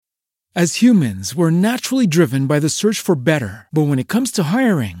As humans, we're naturally driven by the search for better. But when it comes to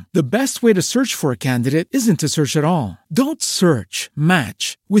hiring, the best way to search for a candidate isn't to search at all. Don't search,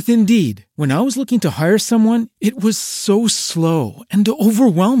 match with Indeed. When I was looking to hire someone, it was so slow and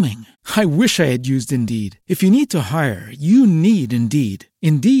overwhelming. I wish I had used Indeed. If you need to hire, you need Indeed.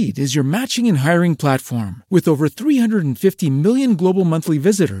 Indeed is your matching and hiring platform with over 350 million global monthly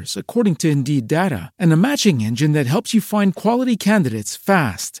visitors, according to Indeed data, and a matching engine that helps you find quality candidates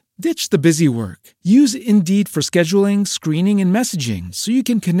fast. Ditch the busy work. Use Indeed for scheduling, screening, and messaging so you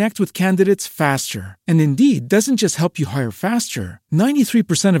can connect with candidates faster. And Indeed doesn't just help you hire faster.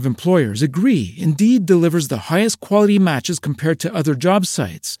 93% of employers agree Indeed delivers the highest quality matches compared to other job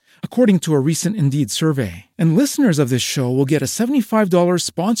sites, according to a recent Indeed survey. And listeners of this show will get a $75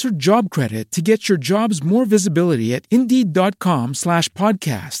 sponsored job credit to get your jobs more visibility at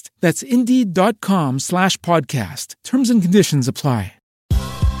Indeed.com/podcast. That's Indeed.com/podcast. Terms and conditions apply.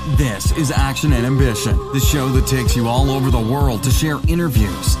 This is Action and Ambition, the show that takes you all over the world to share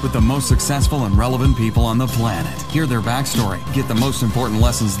interviews with the most successful and relevant people on the planet. Hear their backstory, get the most important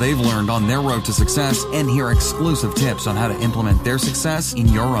lessons they've learned on their road to success, and hear exclusive tips on how to implement their success in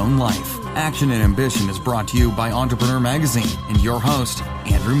your own life. Action and Ambition is brought to you by Entrepreneur Magazine and your host,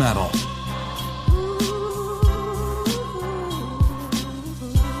 Andrew Metal.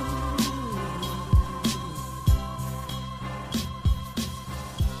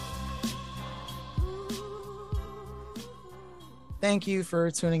 Thank you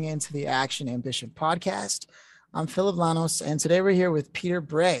for tuning in to the Action Ambition podcast. I'm Philip Lanos, and today we're here with Peter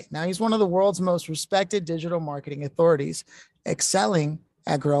Bray. Now, he's one of the world's most respected digital marketing authorities, excelling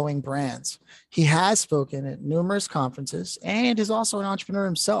at growing brands. He has spoken at numerous conferences and is also an entrepreneur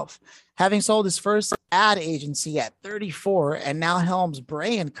himself, having sold his first ad agency at 34 and now helms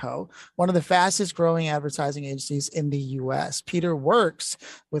Bray & Co., one of the fastest growing advertising agencies in the U.S. Peter works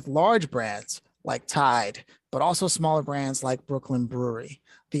with large brands like Tide, but also smaller brands like Brooklyn Brewery,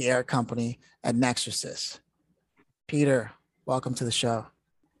 The Air Company, and Nexusys. Peter, welcome to the show.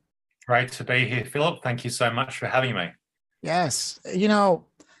 Great to be here, Philip. Thank you so much for having me. Yes. You know,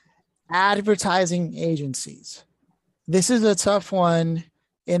 advertising agencies. This is a tough one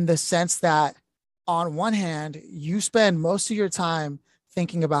in the sense that on one hand, you spend most of your time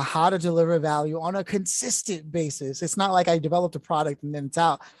thinking about how to deliver value on a consistent basis. It's not like I developed a product and then it's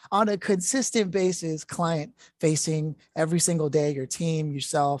out. On a consistent basis, client facing every single day, your team,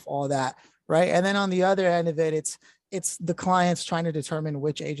 yourself, all that, right? And then on the other end of it, it's the clients trying to determine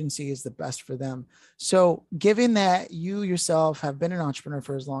which agency is the best for them. So given that you yourself have been an entrepreneur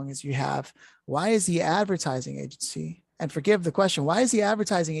for as long as you have, why is the advertising agency, and forgive the question, why is the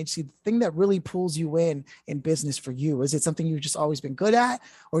advertising agency the thing that really pulls you in business for you? Is it something you've just always been good at,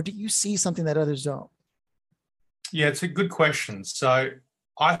 or do you see something that others don't? Yeah, it's a good question. So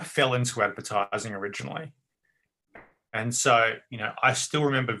I fell into advertising originally. And so, I still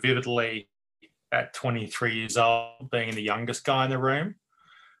remember vividly at 23 years old being the youngest guy in the room.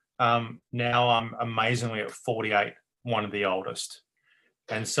 Now I'm amazingly at 48, one of the oldest.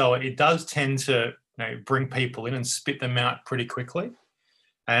 And so it does tend to bring people in and spit them out pretty quickly.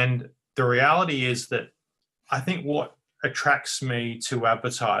 And the reality is that I think what attracts me to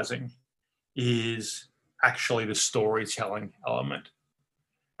advertising is actually the storytelling element.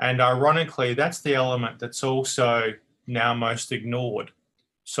 And ironically, that's the element that's also now most ignored.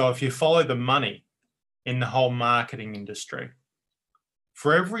 So if you follow the money in the whole marketing industry,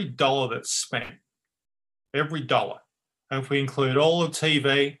 for every dollar that's spent, every dollar, and if we include all of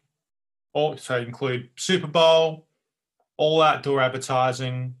TV, also include Super Bowl, all outdoor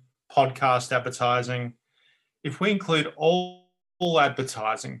advertising, podcast advertising, if we include all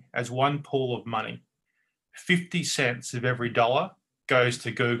advertising as one pool of money, 50 cents of every dollar goes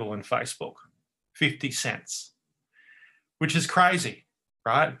to Google and Facebook. 50 cents, which is crazy,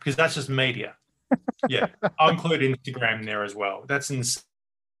 right? Because that's just media. Yeah, I'll include Instagram in there as well. That's insane.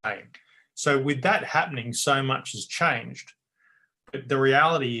 So with that happening, so much has changed. But the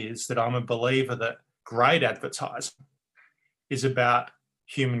reality is that I'm a believer that great advertising is about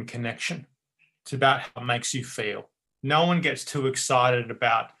human connection. It's about how it makes you feel. No one gets too excited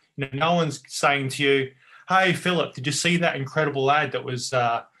about, no one's saying to you, hey, Philip, did you see that incredible ad that was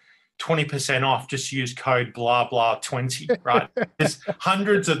 20% off? Just use code blah, blah 20, right? There's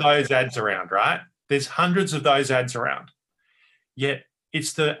hundreds of those ads around, right? There's hundreds of those ads around. Yet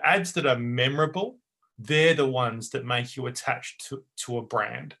it's the ads that are memorable. They're the ones that make you attached to a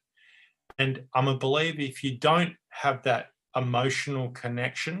brand. And I'm a believer if you don't have that emotional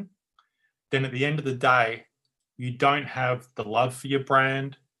connection, then at the end of the day, you don't have the love for your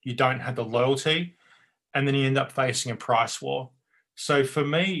brand, you don't have the loyalty, and then you end up facing a price war. So for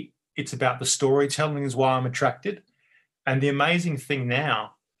me, it's about the storytelling is why I'm attracted. And the amazing thing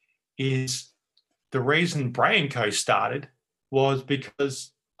now is the reason Bray & Co started was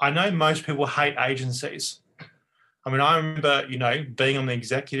because I know most people hate agencies. I mean, I remember, being on the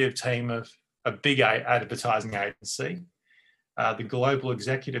executive team of a big advertising agency, the global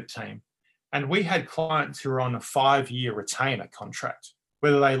executive team, and we had clients who were on a 5-year retainer contract,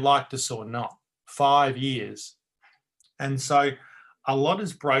 whether they liked us or not, 5 years. And so a lot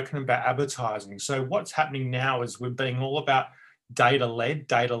is broken about advertising. So what's happening now is we're being all about data-led.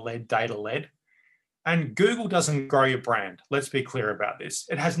 And Google doesn't grow your brand. Let's be clear about this.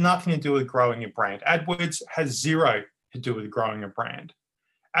 It has nothing to do with growing your brand. AdWords has zero to do with growing a brand.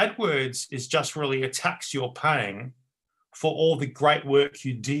 AdWords is just really a tax you're paying for all the great work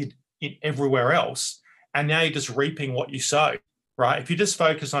you did in everywhere else. And now you're just reaping what you sow, right? If you just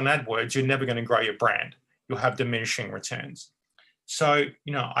focus on AdWords, you're never going to grow your brand. You'll have diminishing returns. So,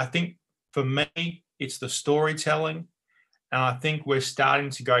 I think for me, it's the storytelling. And I think we're starting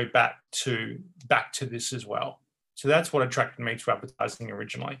to go back to this as well. So that's what attracted me to advertising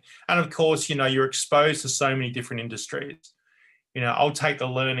originally. And of course, you're exposed to so many different industries. I'll take the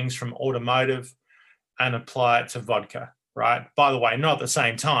learnings from automotive and apply it to vodka, right? By the way, not at the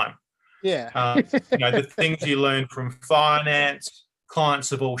same time. Yeah. The things you learn from finance,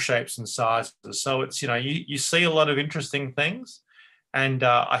 clients of all shapes and sizes. So it's, you see a lot of interesting things. And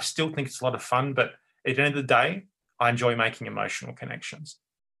I still think it's a lot of fun. But at the end of the day, I enjoy making emotional connections.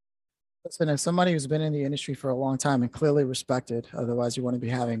 Listen, as somebody who's been in the industry for a long time and clearly respected, otherwise you wouldn't be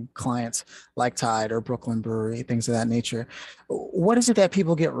having clients like Tide or Brooklyn Brewery, things of that nature. What is it that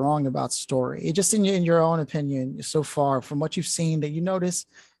people get wrong about story? Just in your own opinion, so far from what you've seen, that you notice,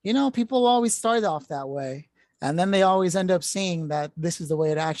 people always start off that way, and then they always end up seeing that this is the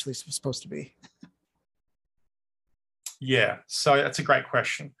way it actually is supposed to be. Yeah, so that's a great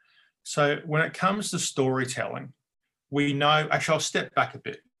question. So when it comes to storytelling, we know, actually, I'll step back a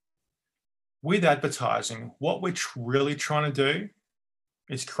bit. With advertising, what we're really trying to do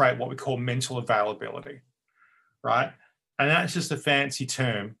is create what we call mental availability, right? And that's just a fancy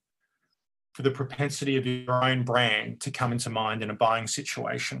term for the propensity of your own brand to come into mind in a buying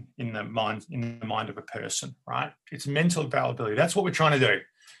situation in the mind of a person, right? It's mental availability. That's what we're trying to do.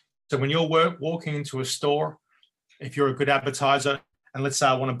 So when you're walking into a store, if you're a good advertiser, and let's say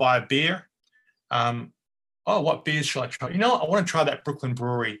I want to buy a beer, what beers should I try? I want to try that Brooklyn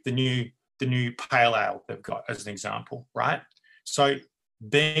Brewery, the new pale ale they've got, as an example, right? So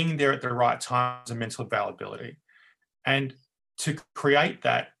being there at the right time is a mental availability. And to create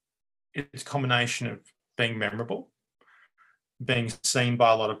that, it's a combination of being memorable, being seen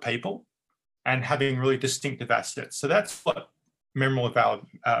by a lot of people, and having really distinctive assets. So that's what mental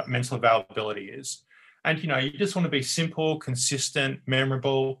availability is. And, you just want to be simple, consistent,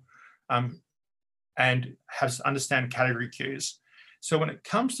 memorable, and understand category cues. So when it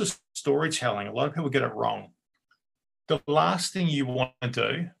comes to storytelling, a lot of people get it wrong. The last thing you want to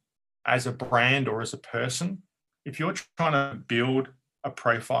do as a brand or as a person, if you're trying to build a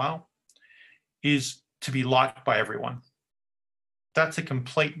profile, is to be liked by everyone. That's a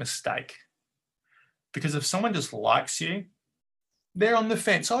complete mistake. Because if someone just likes you, they're on the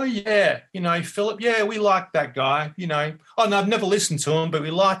fence. Oh, yeah, Philip, yeah, we like that guy. Oh, no, I've never listened to him, but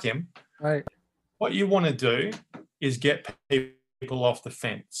we like him. Right. What you want to do is get people off the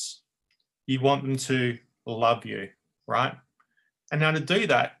fence. You want them to love you, right? And now to do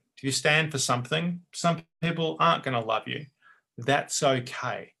that, if you stand for something, some people aren't going to love you. That's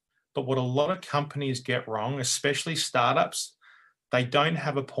okay. But what a lot of companies get wrong, especially startups, they don't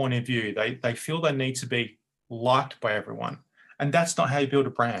have a point of view. They feel they need to be liked by everyone. And that's not how you build a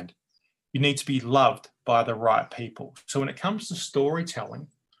brand. You need to be loved by the right people. So when it comes to storytelling,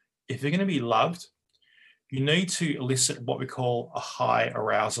 if you're going to be loved, you need to elicit what we call a high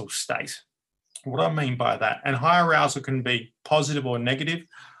arousal state. What I mean by that, and high arousal can be positive or negative.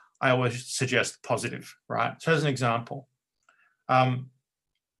 I always suggest positive, right? So as an example,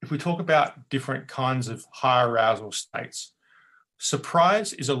 if we talk about different kinds of high arousal states,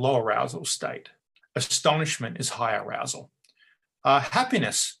 surprise is a low arousal state. Astonishment is high arousal.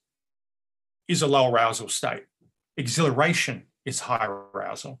 Happiness is a low arousal state. Exhilaration is high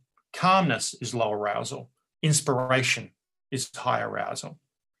arousal. Calmness is low arousal. Inspiration is high arousal.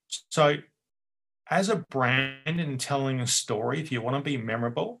 So as a brand in telling a story, if you want to be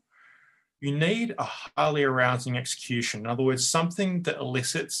memorable, you need a highly arousing execution. In other words, something that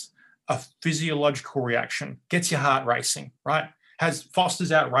elicits a physiological reaction, gets your heart racing, right?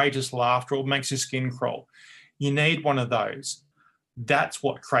 Fosters outrageous laughter or makes your skin crawl. You need one of those. That's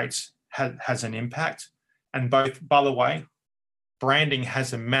what has an impact. And both, by the way, branding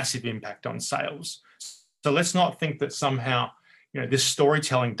has a massive impact on sales. So let's not think that somehow, this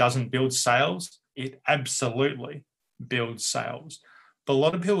storytelling doesn't build sales. It absolutely builds sales. But a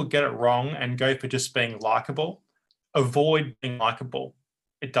lot of people get it wrong and go for just being likable. Avoid being likable.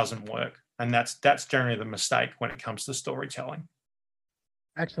 It doesn't work. And that's generally the mistake when it comes to storytelling.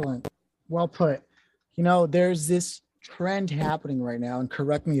 Excellent. Well put. There's this trend happening right now, and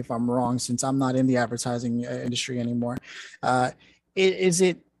correct me if I'm wrong, since I'm not in the advertising industry anymore.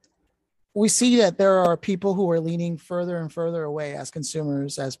 We see that there are people who are leaning further and further away as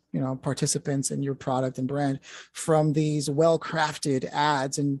consumers, as participants in your product and brand, from these well-crafted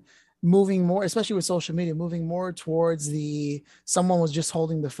ads, and moving more, especially with social media, moving more towards someone was just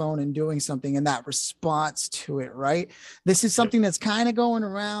holding the phone and doing something, and that response to it, right? This is something that's kind of going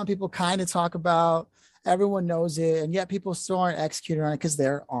around. People kind of talk about, everyone knows it, and yet people still aren't executing on it because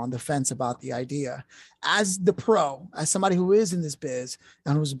they're on the fence about the idea. As the pro, as somebody who is in this biz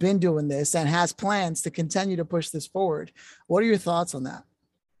and who's been doing this and has plans to continue to push this forward, what are your thoughts on that?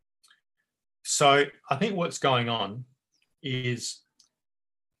 So I think what's going on is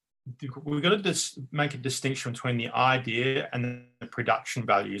we've got to just make a distinction between the idea and the production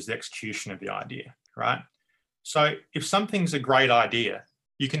values, the execution of the idea, right? So if something's a great idea,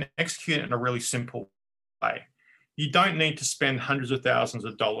 you can execute it in a really simple way. You don't need to spend hundreds of thousands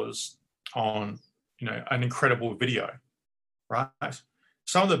of dollars on, an incredible video, right?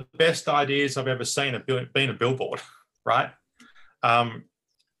 Some of the best ideas I've ever seen have been a billboard, right? There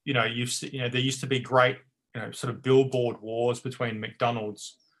used to be great, sort of billboard wars between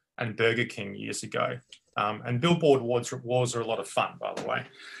McDonald's and Burger King years ago. And billboard wars are a lot of fun, by the way.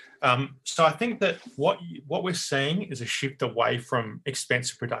 So I think that what we're seeing is a shift away from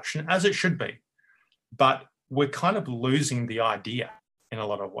expensive production, as it should be. But we're kind of losing the idea in a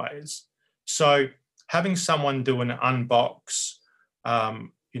lot of ways. So having someone do an unbox,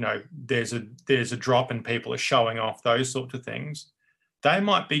 there's a drop and people are showing off, those sorts of things. They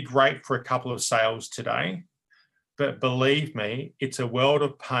might be great for a couple of sales today, but believe me, it's a world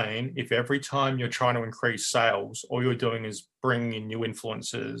of pain if every time you're trying to increase sales, all you're doing is bringing in new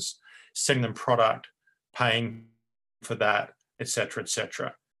influencers, sending them product, paying for that, et cetera, et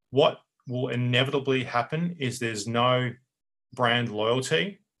cetera. What will inevitably happen is there's no brand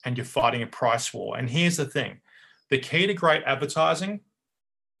loyalty and you're fighting a price war. And here's the thing. The key to great advertising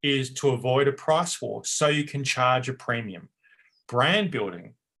is to avoid a price war so you can charge a premium. Brand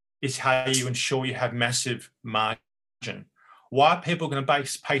building is how you ensure you have massive margin. Why are people going to pay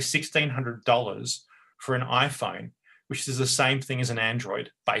 $1,600 for an iPhone, which is the same thing as an Android,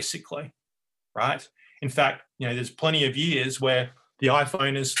 basically, right? In fact, there's plenty of years where the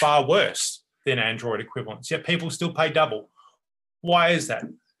iPhone is far worse than Android equivalents, yet people still pay double. Why is that?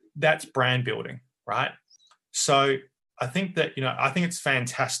 That's brand building, right? So I think that, I think it's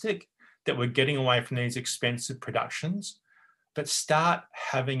fantastic that we're getting away from these expensive productions, but start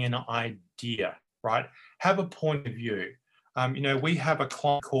having an idea, right? Have a point of view. We have a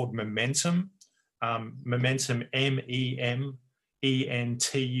client called Momentum, Momentum, MEmentum.io,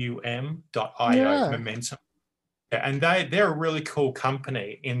 Momentum. And they're a really cool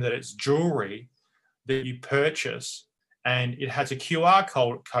company in that it's jewelry that you purchase and it has a QR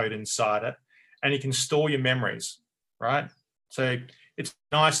code inside it and you can store your memories, right? So it's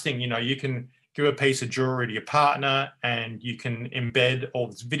a nice thing, you can give a piece of jewelry to your partner and you can embed all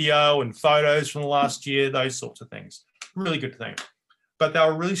this video and photos from the last year, those sorts of things. Really good thing. But they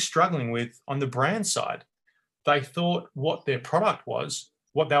were really struggling with, on the brand side, they thought what their product was,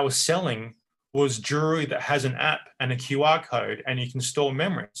 what they were selling was jewelry that has an app and a QR code and you can store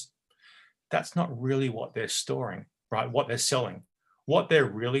memories. That's not really what they're storing, right? What they're selling. What they're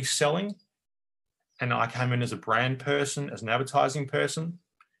really selling, and I came in as a brand person, as an advertising person,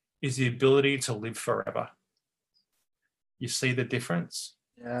 is the ability to live forever. You see the difference?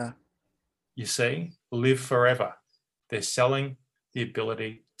 Yeah. You see? Live forever. They're selling the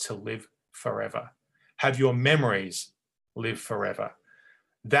ability to live forever. Have your memories live forever.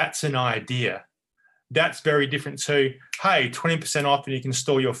 That's an idea. That's very different to, hey, 20% off and you can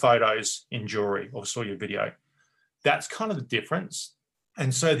store your photos in jewelry or store your video. That's kind of the difference.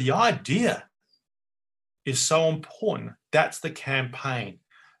 And so the idea is so important. That's the campaign.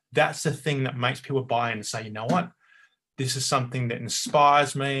 That's the thing that makes people buy in and say, you know what? This is something that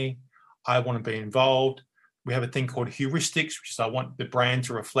inspires me. I want to be involved. We have a thing called heuristics, which is I want the brand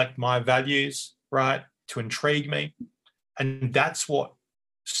to reflect my values, right? To intrigue me. And that's what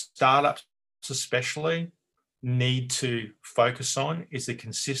startups especially need to focus on, is a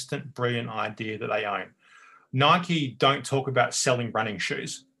consistent, brilliant idea that they own. Nike don't talk about selling running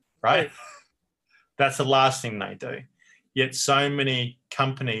shoes, right? That's the last thing they do. Yet so many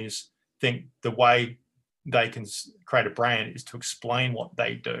companies think the way they can create a brand is to explain what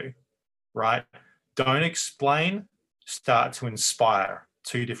they do, right? Don't explain, start to inspire.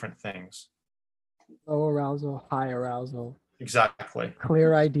 Two different things. Low arousal, high arousal. Exactly.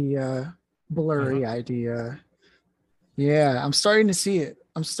 Clear idea, blurry idea. Yeah, I'm starting to see it.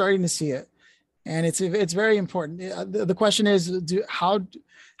 And it's very important. The question is, how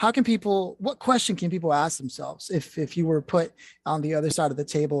can people, what question can people ask themselves if you were put on the other side of the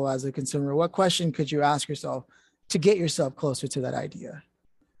table as a consumer? What question could you ask yourself to get yourself closer to that idea,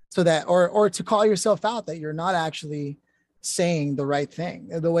 so that or to call yourself out that you're not actually saying the right thing?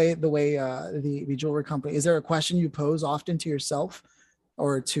 The jewelry company, is there a question you pose often to yourself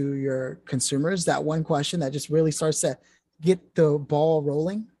or to your consumers, that one question that just really starts to get the ball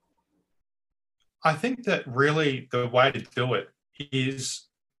rolling? I think that really the way to do it is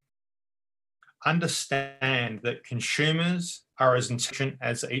understand that consumers are as intelligent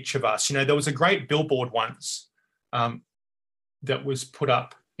as each of us. There was a great billboard once that was put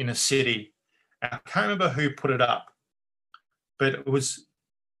up in a city. I can't remember who put it up, but it was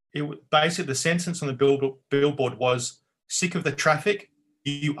basically the sentence on the billboard was, "Sick of the traffic?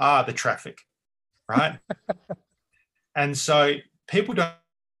 You are the traffic," right? And so people don't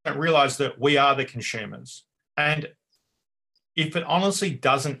realize that we are the consumers. And if it honestly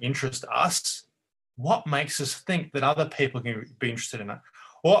doesn't interest us, what makes us think that other people can be interested in it?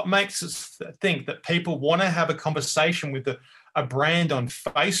 What makes us think that people want to have a conversation with a brand on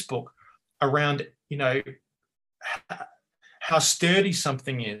Facebook around, how sturdy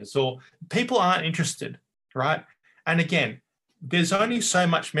something is? Or people aren't interested, right? And again, there's only so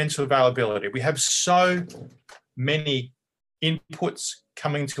much mental availability. We have so many inputs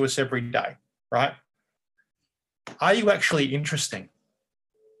coming to us every day, right? Are you actually interesting?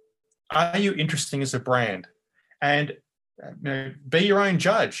 Are you interesting as a brand? And be your own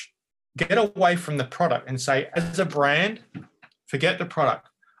judge. Get away from the product and say, as a brand, forget the product.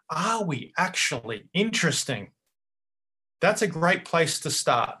 Are we actually interesting? That's a great place to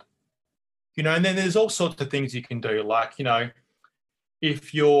start. And then there's all sorts of things you can do, like,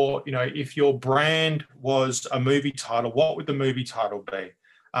 if your brand was a movie title, what would the movie title be?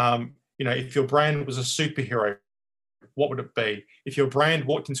 If your brand was a superhero, what would it be? If your brand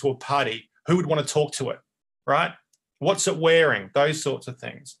walked into a party, who would want to talk to it, right? What's it wearing? Those sorts of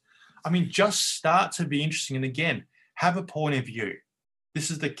things. Just start to be interesting. And again, have a point of view.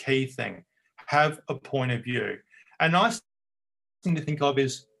 This is the key thing. Have a point of view. A nice thing to think of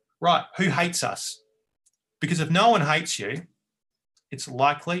is, right, who hates us? Because if no one hates you, it's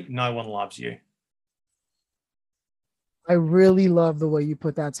likely no one loves you. I really love the way you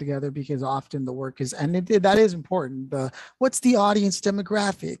put that together, because often the work is, and that is important. What's the audience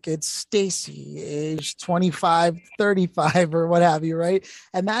demographic? It's Stacy, age 25, 35, or what have you, right?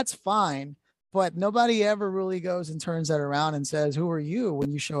 And that's fine. But nobody ever really goes and turns that around and says, who are you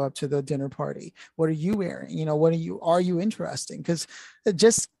when you show up to the dinner party? What are you wearing? Are you interesting? Because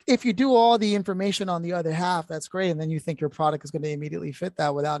just if you do all the information on the other half, that's great. And then you think your product is going to immediately fit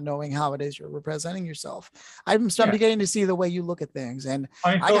that without knowing how it is you're representing yourself. I'm starting to getting to see the way you look at things. And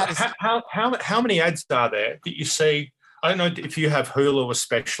how many ads are there that you see? I don't know if you have Hulu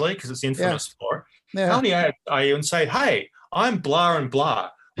especially, because it's infamous for it. Yeah. How many ads are you and say, hey, I'm blah and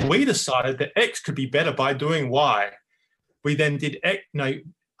blah. We decided that X could be better by doing Y. We then did A,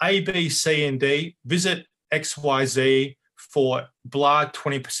 B, C, and D. Visit XYZ for blah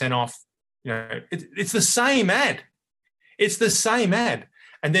 20% off. It's the same ad. It's the same ad.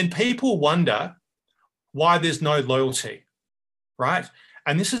 And then people wonder why there's no loyalty, right?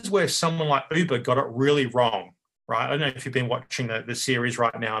 And this is where someone like Uber got it really wrong, right? I don't know if you've been watching the series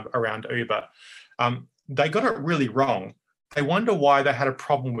right now around Uber. They got it really wrong. They wonder why they had a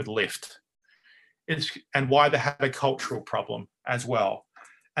problem with Lyft and why they had a cultural problem as well.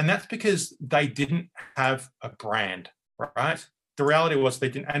 And that's because they didn't have a brand, right? The reality was they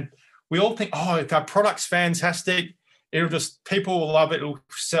didn't. And we all think, if our product's fantastic, people will love it. It'll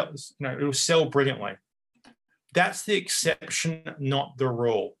sell brilliantly. That's the exception, not the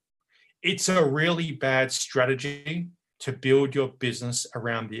rule. It's a really bad strategy to build your business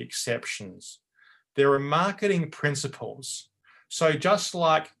around the exceptions. There are marketing principles. So just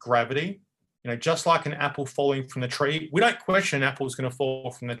like gravity, just like an apple falling from the tree, we don't question an apple is going to fall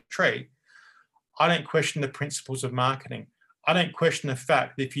from the tree. I don't question the principles of marketing. I don't question the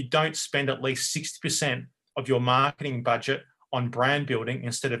fact that if you don't spend at least 60% of your marketing budget on brand building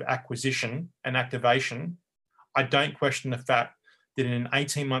instead of acquisition and activation, I don't question the fact that in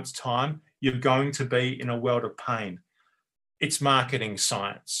 18 months' time, you're going to be in a world of pain. It's marketing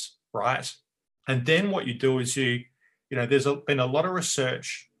science, right? And then what you do is you been a lot of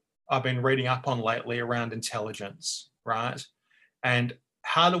research I've been reading up on lately around intelligence, right? And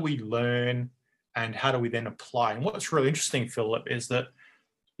how do we learn and how do we then apply? And what's really interesting, Philip, is that,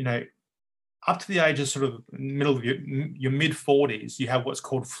 up to the age of sort of middle of your mid 40s, you have what's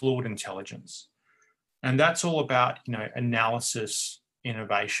called fluid intelligence. And that's all about, analysis,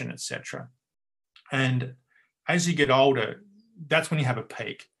 innovation, etc. And as you get older, that's when you have a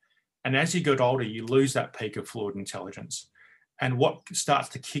peak. And as you get older, you lose that peak of fluid intelligence. And what starts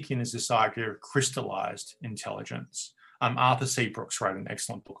to kick in is this idea of crystallized intelligence. Arthur C. Brooks wrote an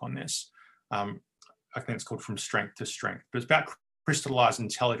excellent book on this. I think it's called From Strength to Strength. But it's about crystallized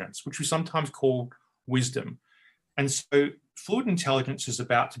intelligence, which we sometimes call wisdom. And so fluid intelligence is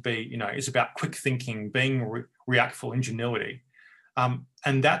about to be, is about quick thinking, being reactful, ingenuity.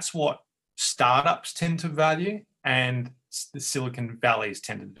 And that's what startups tend to value and the Silicon Valleys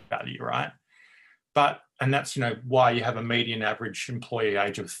tend to value, right? And that's, why you have a median average employee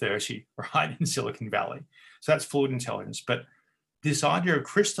age of 30, right, in Silicon Valley. So that's fluid intelligence. But this idea of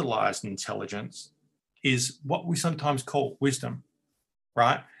crystallized intelligence is what we sometimes call wisdom,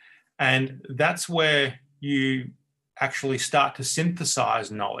 right? And that's where you actually start to synthesize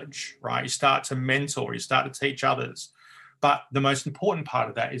knowledge, right? You start to mentor, you start to teach others. But the most important part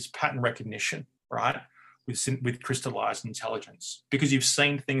of that is pattern recognition, right? With crystallized intelligence, because you've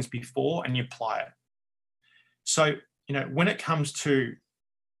seen things before and you apply it. So, when it comes to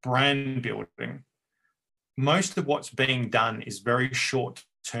brand building, most of what's being done is very short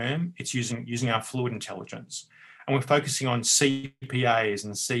term. It's using our fluid intelligence. And we're focusing on CPAs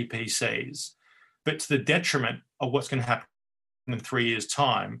and CPCs, but to the detriment of what's going to happen in 3 years'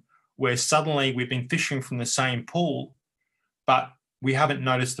 time, where suddenly we've been fishing from the same pool, but we haven't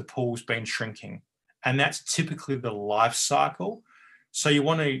noticed the pool's been shrinking. And that's typically the life cycle. So you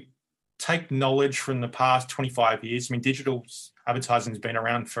want to take knowledge from the past 25 years. I mean, digital advertising has been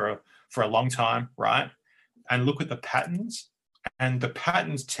around for a long time, right? And look at the patterns. And the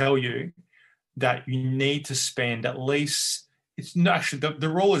patterns tell you that you need to spend at least, it's not actually, the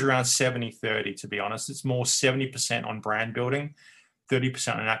rule is around 70-30, to be honest. It's more 70% on brand building,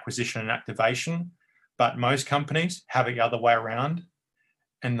 30% on acquisition and activation. But most companies have it the other way around,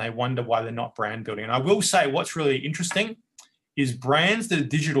 and they wonder why they're not brand building. And I will say what's really interesting is brands that are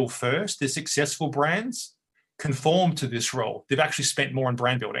digital first, they're successful brands, conform to this rule. They've actually spent more on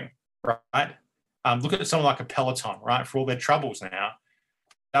brand building, right? Look at someone like a Peloton, right? For all their troubles now,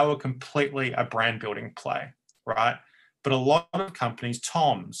 they were completely a brand building play, right? But a lot of companies,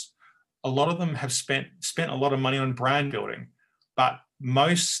 Toms, a lot of them have spent a lot of money on brand building. But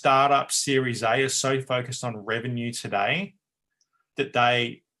most startups Series A are so focused on revenue today that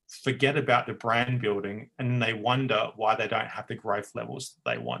they forget about the brand building and they wonder why they don't have the growth levels that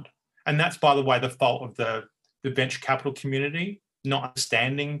they want. And that's, by the way, the fault of the venture capital community, not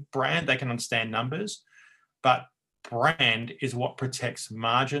understanding brand. They can understand numbers, but brand is what protects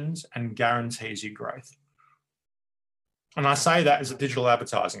margins and guarantees you growth. And I say that as a digital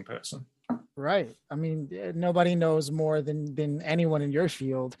advertising person. Right. I mean, nobody knows more than anyone in your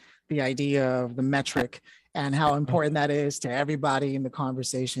field the idea of the metric and how important that is to everybody in the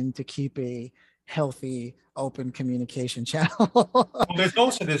conversation to keep a healthy, open communication channel. Well, there's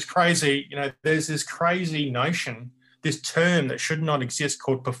also this crazy, there's this crazy notion, this term that should not exist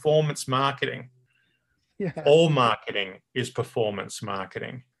called performance marketing. Yeah. All marketing is performance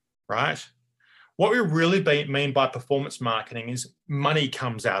marketing, right? What we really mean by performance marketing is money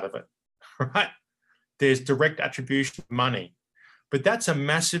comes out of it, right? There's direct attribution of money. But that's a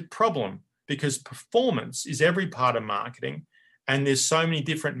massive problem because performance is every part of marketing and there's so many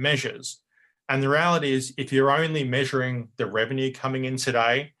different measures. And the reality is if you're only measuring the revenue coming in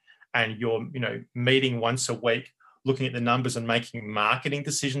today and you're, meeting once a week, looking at the numbers and making marketing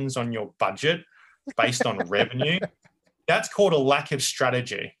decisions on your budget based on revenue, that's called a lack of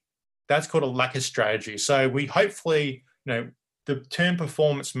strategy. That's called a lack of strategy. So we hopefully, the term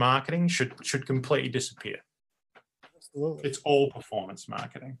performance marketing should completely disappear. Absolutely. It's all performance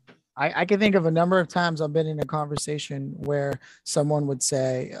marketing. I can think of a number of times I've been in a conversation where someone would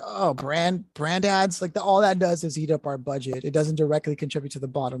say, oh, brand ads, like all that does is eat up our budget. It doesn't directly contribute to the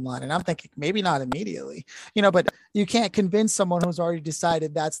bottom line. And I'm thinking maybe not immediately, but you can't convince someone who's already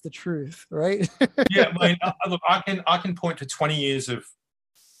decided that's the truth, right? Yeah, I mean, look, I can point to 20 years of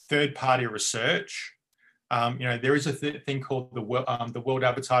third-party research. There is a thing called the World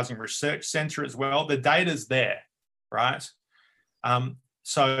Advertising Research Center as well. The data's there, right?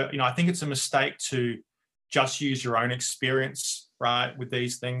 So, I think it's a mistake to just use your own experience, right, with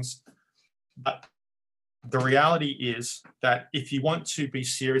these things. But the reality is that if you want to be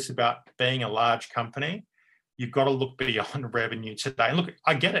serious about being a large company, you've got to look beyond revenue today. And look,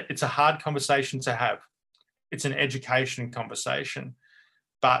 I get it. It's a hard conversation to have. It's an education conversation,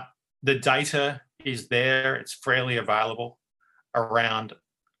 but the data is there. It's freely available around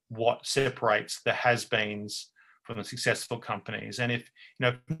what separates the has-beens from the successful companies. And if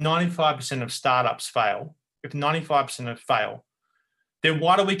 95% of startups fail, if 95% fail, then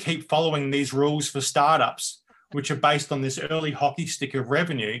why do we keep following these rules for startups, which are based on this early hockey stick of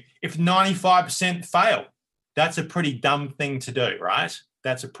revenue, if 95% fail? That's a pretty dumb thing to do, right?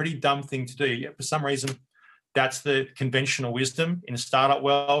 That's a pretty dumb thing to do. Yet for some reason, that's the conventional wisdom in a startup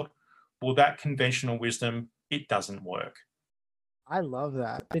world. Well, that conventional wisdom, it doesn't work. I love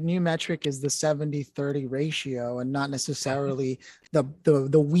that. The new metric is the 70-30 ratio and not necessarily the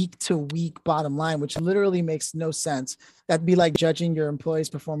week to week bottom line, which literally makes no sense. That'd be like judging your employees'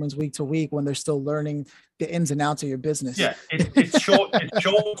 performance week to week when they're still learning the ins and outs of your business. Yeah, it's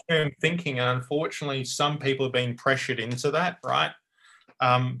short-term thinking. And unfortunately, some people have been pressured into that, right?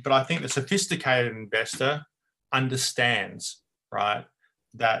 But I think the sophisticated investor understands, right,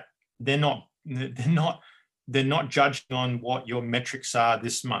 that they're not judging on what your metrics are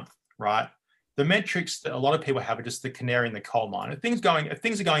this month, right? The metrics that a lot of people have are just the canary in the coal mine. If things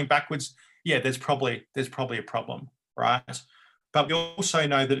are going backwards, yeah, there's probably a problem, right? But we also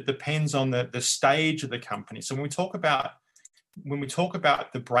know that it depends on the stage of the company. So when we talk about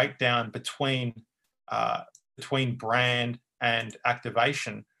the breakdown between brand and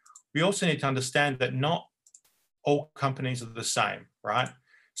activation, we also need to understand that not all companies are the same, right?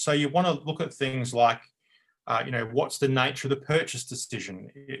 So you want to look at things like, what's the nature of the purchase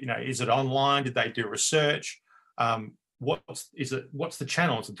decision? Is it online? Did they do research? What's the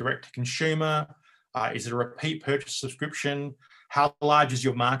channel? Is it direct to consumer? Is it a repeat purchase subscription? How large is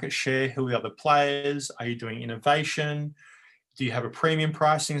your market share? Who are the other players? Are you doing innovation? Do you have a premium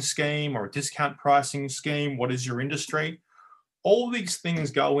pricing scheme or a discount pricing scheme? What is your industry? All these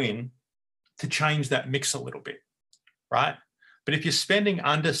things go in to change that mix a little bit, right? But if you're spending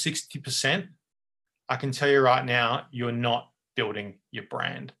under 60%, I can tell you right now, you're not building your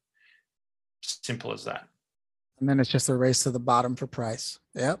brand. Simple as that. And then it's just a race to the bottom for price.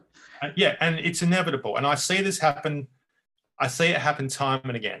 Yep. Yeah, and it's inevitable. And I see this happen. I see it happen time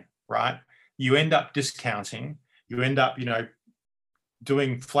and again, right? You end up discounting. You end up,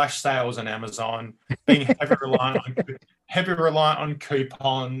 doing flash sales on Amazon, being heavy reliant on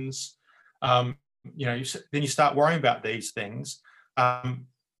coupons. Then you start worrying about these things.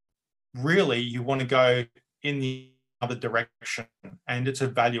 Really, you want to go in the other direction, and it's a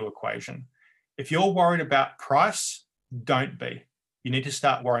value equation. If you're worried about price, don't be. You need to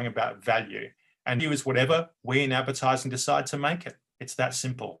start worrying about value. And value is whatever we in advertising decide to make it. It's that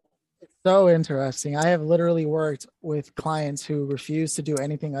simple. It's so interesting. I have literally worked with clients who refuse to do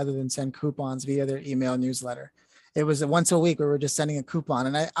anything other than send coupons via their email newsletter. It was once a week where we're just sending a coupon.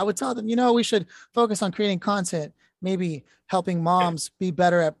 And I would tell them, we should focus on creating content, maybe helping moms be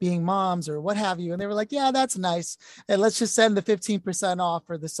better at being moms or what have you. And they were like, yeah, that's nice. And let's just send the 15% off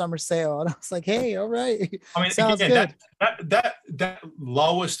for the summer sale. And I was like, hey, all right. I mean, sounds again, good. that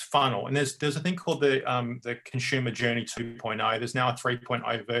lowest funnel, and there's a thing called the Consumer Journey 2.0. There's now a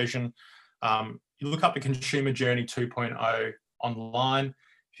 3.0 version. You look up the Consumer Journey 2.0 online.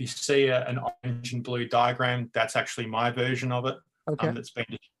 If you see an orange and blue diagram, that's actually my version of it. Okay. That's been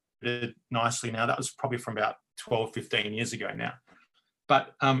distributed nicely now. That was probably from about 12, 15 years ago now.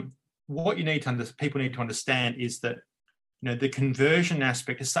 But what people need to understand is that the conversion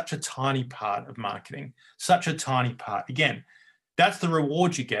aspect is such a tiny part of marketing, such a tiny part. Again, that's the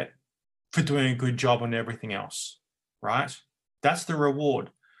reward you get for doing a good job on everything else, right? That's the reward.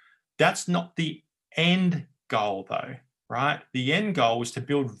 That's not the end goal though, right? The end goal is to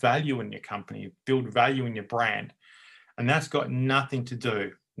build value in your company, build value in your brand. And that's got nothing to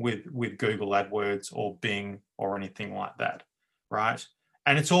do with Google AdWords or Bing or anything like that, right?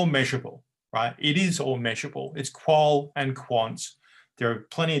 And it's all measurable, right? It is all measurable. It's qual and quant. There are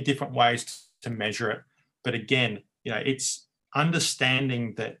plenty of different ways to measure it. But again, it's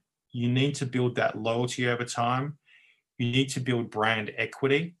understanding that you need to build that loyalty over time. You need to build brand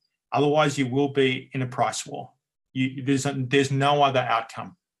equity. Otherwise, you will be in a price war. There's no other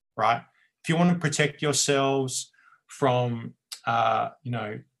outcome, right? If you want to protect yourselves from,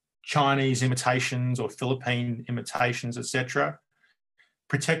 Chinese imitations or Philippine imitations, etc.,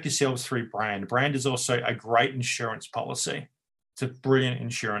 protect yourselves through brand. Brand is also a great insurance policy. It's a brilliant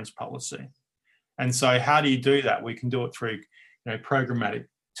insurance policy. And so how do you do that? We can do it through, programmatic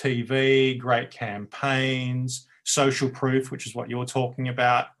TV, great campaigns, social proof, which is what you're talking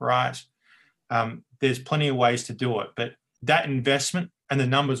about, right? There's plenty of ways to do it, but that investment and the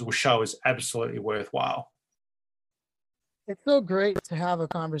numbers will show is absolutely worthwhile. It's so great to have a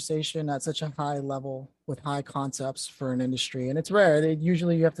conversation at such a high level with high concepts for an industry. And it's rare.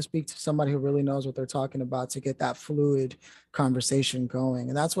 Usually you have to speak to somebody who really knows what they're talking about to get that fluid conversation going.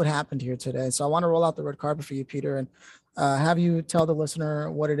 And that's what happened here today. So I want to roll out the red carpet for you, Peter, and have you tell the listener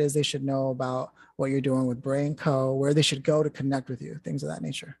what it is they should know about what you're doing with Bray & Co., where they should go to connect with you, things of that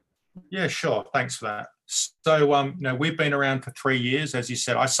nature. Yeah, sure. Thanks for that. So, we've been around for 3 years. As you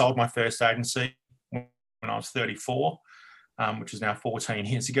said, I sold my first agency when I was 34. Which is now 14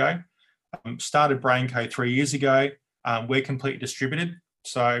 years ago. Started Bray & Co. 3 years ago. We're completely distributed.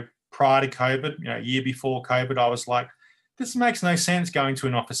 So prior to COVID, a year before COVID, I was like, this makes no sense going to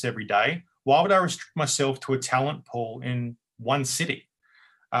an office every day. Why would I restrict myself to a talent pool in one city?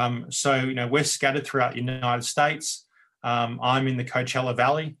 We're scattered throughout the United States. I'm in the Coachella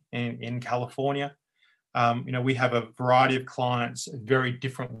Valley in California. We have a variety of clients, a very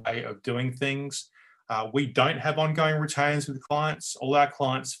different way of doing things. We don't have ongoing retainers with clients. All our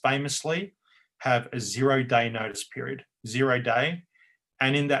clients famously have a 0-day notice period, 0 day.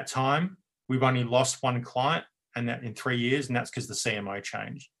 And in that time, we've only lost one client, and that in 3 years, and that's because the CMO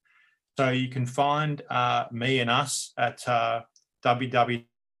changed. So you can find me and us at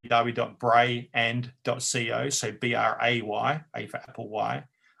www.brayand.co, so BRAY, A for Apple Y,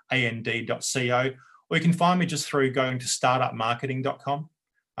 and.co, or you can find me just through going to startupmarketing.com.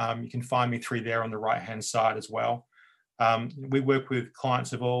 You can find me through there on the right-hand side as well. We work with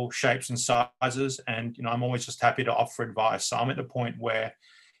clients of all shapes and sizes, and I'm always just happy to offer advice. So I'm at the point where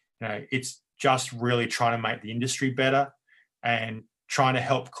it's just really trying to make the industry better and trying to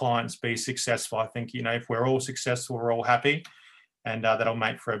help clients be successful. I think if we're all successful, we're all happy, and that'll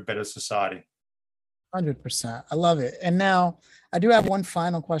make for a better society. 100%. I love it. And now I do have one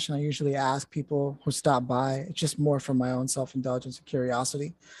final question I usually ask people who stop by. It's just more from my own self-indulgence and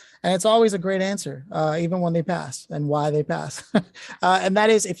curiosity. And it's always a great answer, even when they pass and why they pass. And that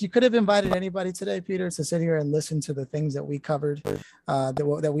is, if you could have invited anybody today, Peter, to sit here and listen to the things that we covered,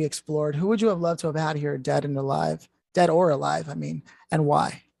 that we explored, who would you have loved to have had here, dead or alive, and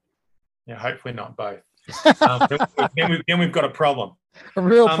why? Yeah, hopefully not both. Then we've got a problem. A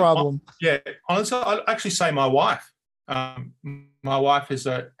real problem. Honestly, I'd actually say my wife. My wife has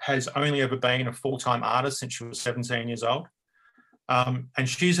only ever been a full-time artist since she was 17 years old. And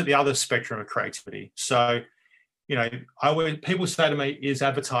she's at the other spectrum of creativity. So, people say to me, is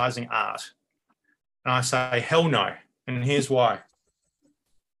advertising art? And I say, hell no. And here's why.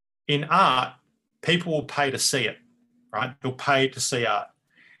 In art, people will pay to see it, right? They'll pay to see art.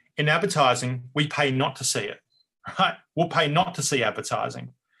 In advertising, we pay not to see it, right? We'll pay not to see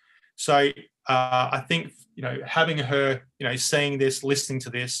advertising. So I think, having her, seeing this, listening to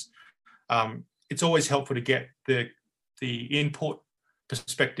this, it's always helpful to get the input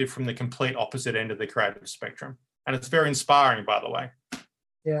perspective from the complete opposite end of the creative spectrum. And it's very inspiring, by the way.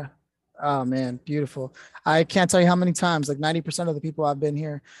 Yeah. Oh man, beautiful. I can't tell you how many times, like 90% of the people I've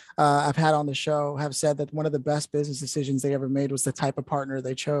had on the show have said that one of the best business decisions they ever made was the type of partner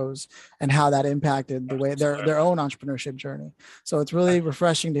they chose and how that impacted the way their own entrepreneurship journey. So it's really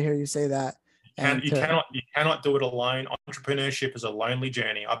refreshing to hear you say that. And you cannot do it alone. Entrepreneurship is a lonely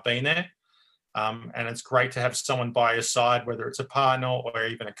journey. I've been there. And it's great to have someone by your side, whether it's a partner or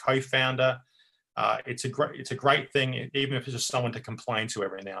even a co-founder. It's a great thing, even if it's just someone to complain to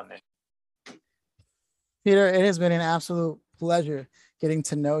every now and then. Peter, it has been an absolute pleasure getting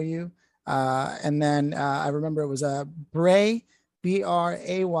to know you. And then I remember it was Bray,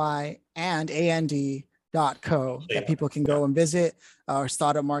 BRAY and AND.co that people can go and visit, or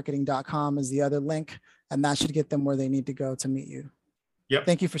startupmarketing.com is the other link, and that should get them where they need to go to meet you. Yep.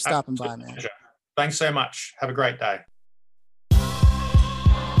 Thank you for stopping by, man. Pleasure. Thanks so much. Have a great day.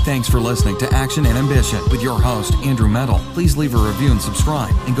 Thanks for listening to Action and Ambition with your host, Andrew Metal. Please leave a review and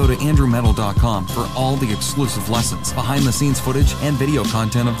subscribe, and go to andrewmetal.com for all the exclusive lessons, behind-the-scenes footage, and video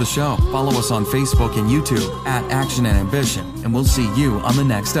content of the show. Follow us on Facebook and YouTube at Action and Ambition, and we'll see you on the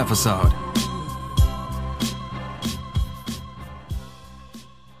next episode.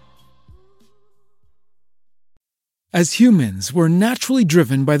 As humans, we're naturally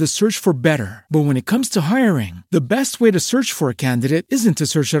driven by the search for better. But when it comes to hiring, the best way to search for a candidate isn't to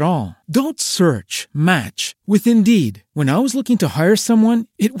search at all. Don't search, match with Indeed. When I was looking to hire someone,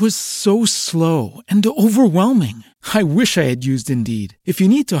 it was so slow and overwhelming. I wish I had used Indeed. If you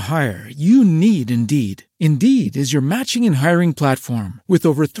need to hire, you need Indeed. Indeed is your matching and hiring platform with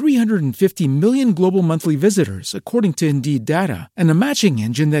over 350 million global monthly visitors, according to Indeed data, and a matching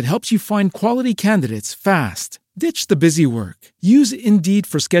engine that helps you find quality candidates fast. Ditch the busy work. Use Indeed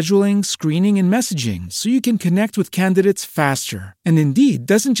for scheduling, screening, and messaging so you can connect with candidates faster. And Indeed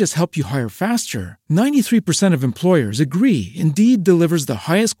doesn't just help you hire faster. 93% of employers agree Indeed delivers the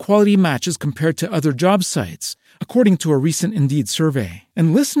highest quality matches compared to other job sites, according to a recent Indeed survey.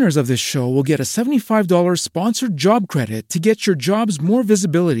 And listeners of this show will get a $75 sponsored job credit to get your jobs more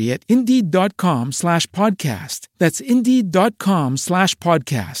visibility at Indeed.com/podcast. That's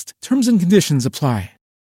Indeed.com/podcast. Terms and conditions apply.